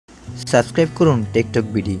Subscribe করুন tech talk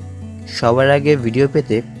BD. সবার আগে ভিডিও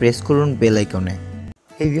পেতে প্রেস করুন বেল আইকনে।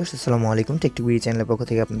 এই ভিউয়ার্স, আসসালামু আলাইকুম। টেকটক বিডি চ্যানেলের পক্ষ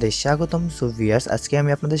থেকে আপনাদের স্বাগতম। সো ভিউয়ার্স, আজকে আমি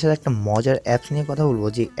আপনাদের সাথে একটা মজার অ্যাপস নিয়ে কথা বলবো,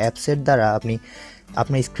 যে অ্যাপসের দ্বারা আপনি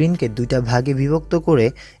আপনার স্ক্রিনকে দুইটা ভাগে বিভক্ত করে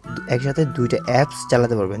একসাথে দুইটা অ্যাপস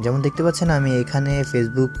চালাতে পারবেন। যেমন দেখতে পাচ্ছেন আমি এখানে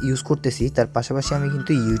ফেসবুক ইউজ করতেছি, তার পাশাপাশি আমি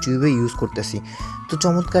কিন্তু ইউটিউবে ইউজ করতেছি। তো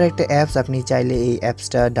চমৎকার একটা অ্যাপস, আপনি চাইলে এই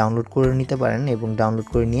অ্যাপসটা ডাউনলোড করে নিতে পারেন এবং ডাউনলোড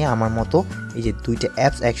করে নিয়ে আমার মতো এই যে দুইটা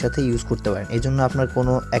অ্যাপস একসাথে ইউজ করতে পারেন। এই জন্য আপনার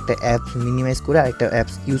কোনো একটা অ্যাপস মিনিমাইজ করে আরেকটা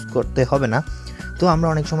অ্যাপস ইউজ করতে হবে না। তো আমরা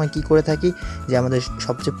অনেক সময় কি করে থাকি যে আমাদের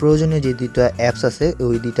সবচেয়ে প্রয়োজনীয় যে দুইটা অ্যাপস আছে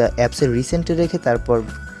ওই দুইটা অ্যাপসের রিসেন্টে রেখে তারপর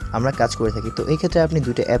আমরা কাজ করে থাকি। তো এই ক্ষেত্রে আপনি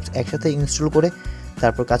দুইটা অ্যাপস একসাথে ইনস্টল করে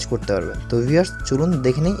তারপর কাজ করতে পারবেন। তো ভিউয়ার্স, চলুন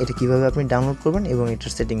দেখে নিই এটা কীভাবে আপনি ডাউনলোড করবেন এবং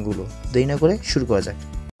এটার সেটিংগুলো। দেরি না করে শুরু করা যাক।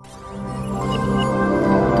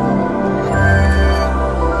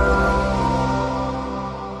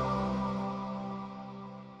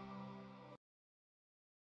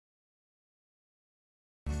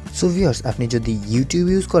 সো ভিউয়ার্স, আপনি যদি ইউটিউব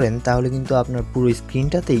ইউজ করেন তাহলে কিন্তু আপনার পুরো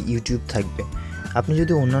স্ক্রিনটাতেই ইউটিউব থাকবে। আপনি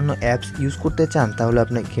যদি অন্যান্য অ্যাপস ইউজ করতে চান তাহলে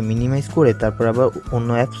আপনাকে মিনিমাইজ করে তারপর আবার অন্য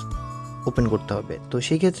অ্যাপস ওপেন করতে হবে। তো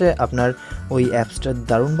সেই ক্ষেত্রে আপনার ওই অ্যাপসটা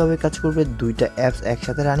দারুণভাবে কাজ করবে, দুইটা অ্যাপস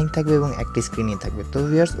একসাথে রানিং থাকবে এবং একটা স্ক্রিনেই থাকবে। তো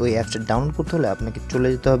ভিউয়ার্স, ওই অ্যাপসটা ডাউনলোড করতে হলে আপনাকে চলে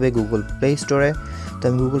যেতে হবে গুগল প্লে স্টোরে। তো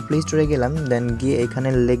আমি গুগল প্লে স্টোরে গেলাম, দেন গিয়ে এখানে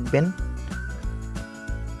লিখবেন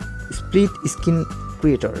স্প্লিট স্ক্রিন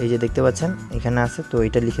ক্রিয়েটর। এই যে দেখতে পাচ্ছেন এখানে আছে, তো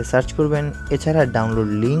এটা লিখে সার্চ করবেন। এছাড়া ডাউনলোড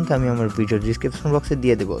লিঙ্ক আমি আমার ভিডিও ডিসক্রিপশন বক্সে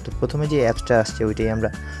দিয়ে দেবো। তো প্রথমে যে অ্যাপসটা আসছে ওইটাই আমরা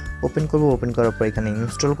ওপেন করব। ওপেন করার পর এখানে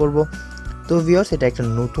ইনস্টল করব। তো ভিউয়ার্স, এটা একটা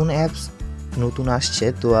নতুন অ্যাপস, নতুন আসছে,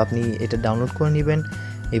 তো আপনি এটা ডাউনলোড করে নেবেন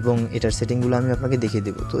এবং এটার সেটিংগুলো আমি আপনাকে দেখিয়ে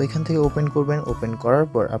দেবো। তো এখান থেকে ওপেন করবেন। ওপেন করার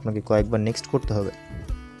পর আপনাকে কয়েকবার নেক্সট করতে হবে।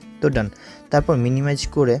 তো ডান। তারপর মিনিমাইজ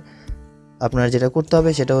করে আপনার যেটা করতে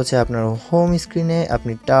হবে সেটা হচ্ছে আপনার হোম স্ক্রিনে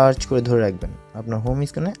আপনি টাচ করে ধরে রাখবেন। আপনার হোম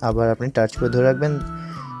স্ক্রিনে আবার আপনি টাচ করে ধরে রাখবেন।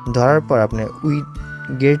 ধরার পর আপনি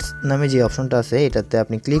গেটস নামে যে অপশনটা আছে এটাতে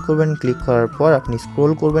আপনি ক্লিক করবেন। ক্লিক করার পর আপনি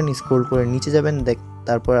স্ক্রোল করবেন, স্ক্রোল করে নিচে যাবেন।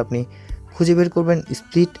 তারপর আপনি খুঁজে বের করবেন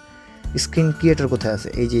স্প্লিট স্ক্রিন ক্রিয়েটর কোথায় আছে।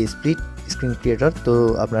 এই যে স্প্লিট স্ক্রিন ক্রিয়েটর, তো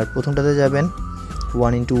আপনার প্রথমটাতে যাবেন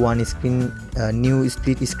 1:1 স্ক্রিন, নিউ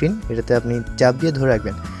স্প্লিট স্ক্রিন, এটাতে আপনি চাপ দিয়ে ধরে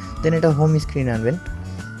রাখবেন। দেন এটা হোম স্ক্রিন আনবেন।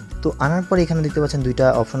 তো আনার পর এখানে দেখতে পাচ্ছেন দুইটা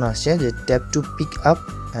অপশন আসছে, যে tap to pick up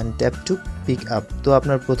and tap to pick up. তো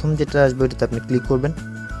আপনার প্রথম যেটা আসবে ওইটাতে আপনি ক্লিক করবেন।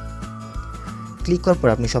 ক্লিক করার পর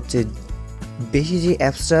আপনি সবচেয়ে বেশি যে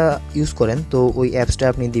অ্যাপসটা ইউজ করেন তো ওই অ্যাপসটা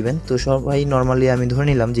আপনি দিবেন। তো সবাই নর্মালি আমি ধরে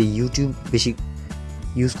নিলাম যে ইউটিউব বেশি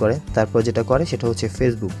ইউজ করে, তারপর যেটা করে সেটা হচ্ছে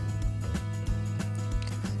ফেসবুক।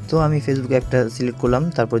 তো আমি ফেসবুকে একটা সিলেক্ট করলাম,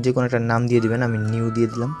 তারপর যে কোনো একটা নাম দিয়ে দিবেন, আমি নিউ দিয়ে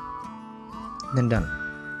দিলাম। দেন ডান।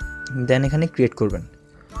 দেন এখানে ক্রিয়েট করবেন।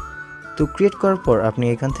 তো ক্রিয়েট করার পর আপনি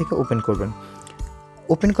এখান থেকে ওপেন করবেন।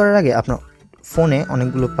 ওপেন করার আগে আপনার ফোনে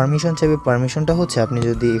অনেকগুলো পারমিশন চাইবে। পারমিশনটা হচ্ছে আপনি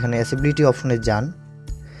যদি এখানে অ্যাসেবিলিটি অপশনে যান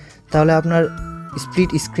তাহলে আপনার স্প্লিট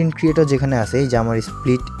স্ক্রিন ক্রিয়েটর যেখানে আছে, এই যে আমার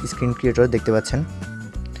স্প্লিট স্ক্রিন ক্রিয়েটর দেখতে পাচ্ছেন,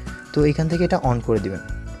 তো এখান থেকে এটা অন করে দিবেন।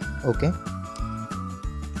 ওকে,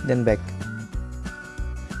 দেন ব্যাক।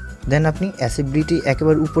 দেন আপনি অ্যাসেবিলিটি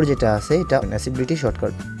একেবারে উপর যেটা আছে এটা অ্যাসেবিলিটি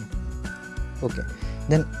শর্টকাট। ওকে,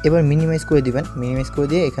 দেন এবার মিনিমাইজ করে দিবেন। মিনিমাইজ করে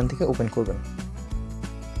দিয়ে এখান থেকে ওপেন করবেন।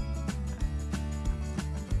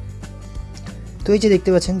 তো এই যে দেখতে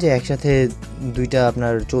পাচ্ছেন যে একসাথে দুইটা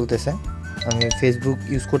আপনার চলতেছে। আমি ফেসবুক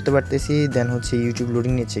ইউজ করতে পারতেছি, দেন হচ্ছে ইউটিউব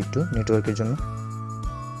লোডিং নিচ্ছে একটু নেটওয়ার্কের জন্য।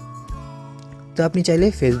 তো আপনি চাইলে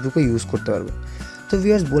ফেসবুকও ইউজ করতে পারবেন। তো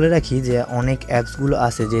ভিউয়ার্স, বলে রাখি যে অনেক অ্যাপসগুলো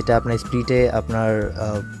আছে যেটা আপনার স্প্লিটে আপনার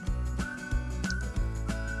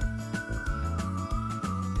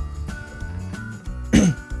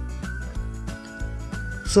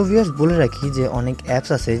সো ভিউয়ার্স, বলে রাখি যে অনেক অ্যাপস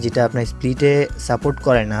আছে যেটা আপনার স্প্লিটে সাপোর্ট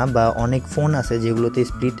করে না, বা অনেক ফোন আছে যেগুলোতে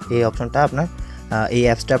স্প্লিট এই অপশনটা আপনার এই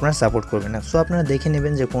অ্যাপসটা আপনার সাপোর্ট করবে না। সো আপনারা দেখে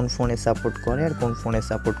নেবেন যে কোন ফোনে সাপোর্ট করে আর কোন ফোনে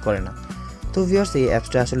সাপোর্ট করে না। তো ভিউয়ার্স, এই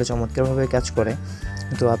অ্যাপসটা আসলে চমৎকারভাবে কাজ করে।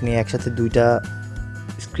 তো আপনি একসাথে দুইটা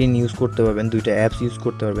স্ক্রিন ইউজ করতে পারবেন, দুইটা অ্যাপস ইউজ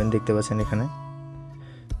করতে পারবেন, দেখতে পাচ্ছেন এখানে।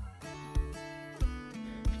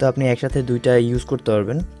 তো আপনি একসাথে দুইটা ইউজ করতে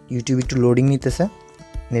পারবেন। ইউটিউব একটু লোডিং নিতেছে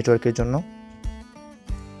নেটওয়ার্কের জন্য।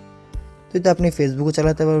 তো এটা আপনি ফেসবুকও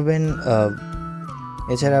চালাতে পারবেন,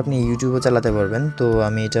 এছাড়া আপনি ইউটিউবও চালাতে পারবেন। তো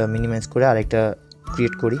আমি এটা মিনিমাইজ করে আরেকটা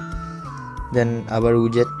ক্রিয়েট করি। দেন আবার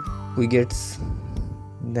উইগেটস,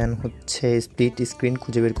 দেন হচ্ছে স্প্লিট স্ক্রিন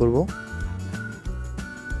খুঁজে বের করব।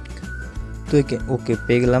 তো ওকে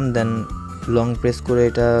পেয়ে গেলাম। দেন লং প্রেস করে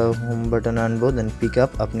এটা হোম বাটন আনবো, দেন পিক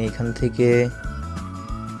আপ। আপনি এখান থেকে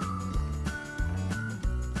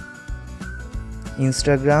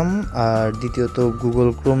ইনস্টাগ্রাম আর দ্বিতীয়ত গুগল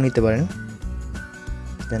ক্রোম নিতে পারেন।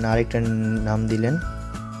 দেন আরেকটা নাম দিলেন,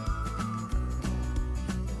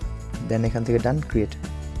 দেন এখান থেকে ডান ক্রিয়েট।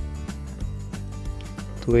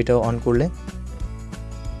 তো এটা অন করলে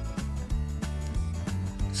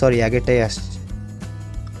সরি আগেরটাই আসছে,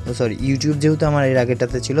 সরি ইউটিউব যেহেতু আমার এর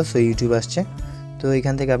আগেরটাতে ছিল সো ইউটিউব আসছে। তো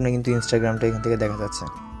এখান থেকে আপনি কিন্তু ইনস্টাগ্রামটা এখান থেকে দেখা যাচ্ছে।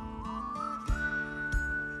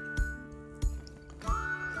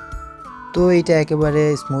 তো এইটা একেবারে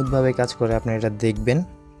স্মুথভাবে কাজ করে, আপনি এটা দেখবেন।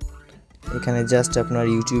 এখানে জাস্ট আপনার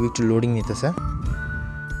ইউটিউব একটু লোডিং নিতেছে।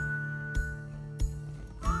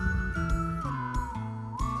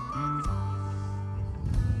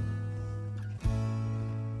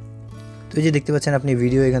 তো এই যে দেখতে পাচ্ছেন আপনি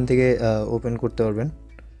ভিডিও এখান থেকে ওপেন করতে পারবেন।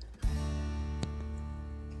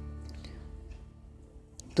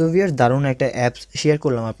 তো ভিউয়ার্স দারুণ একটা অ্যাপস শেয়ার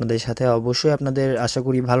করলাম আপনাদের সাথে, অবশ্যই আপনাদের আশা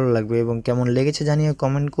করি ভালো লাগবে এবং কেমন লেগেছে জানিয়ে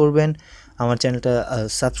কমেন্ট করবেন, আমার চ্যানেলটা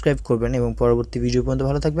সাবস্ক্রাইব করবেন এবং পরবর্তী ভিডিও পর্যন্ত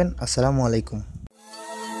ভালো থাকবেন। আসসালামু আলাইকুম।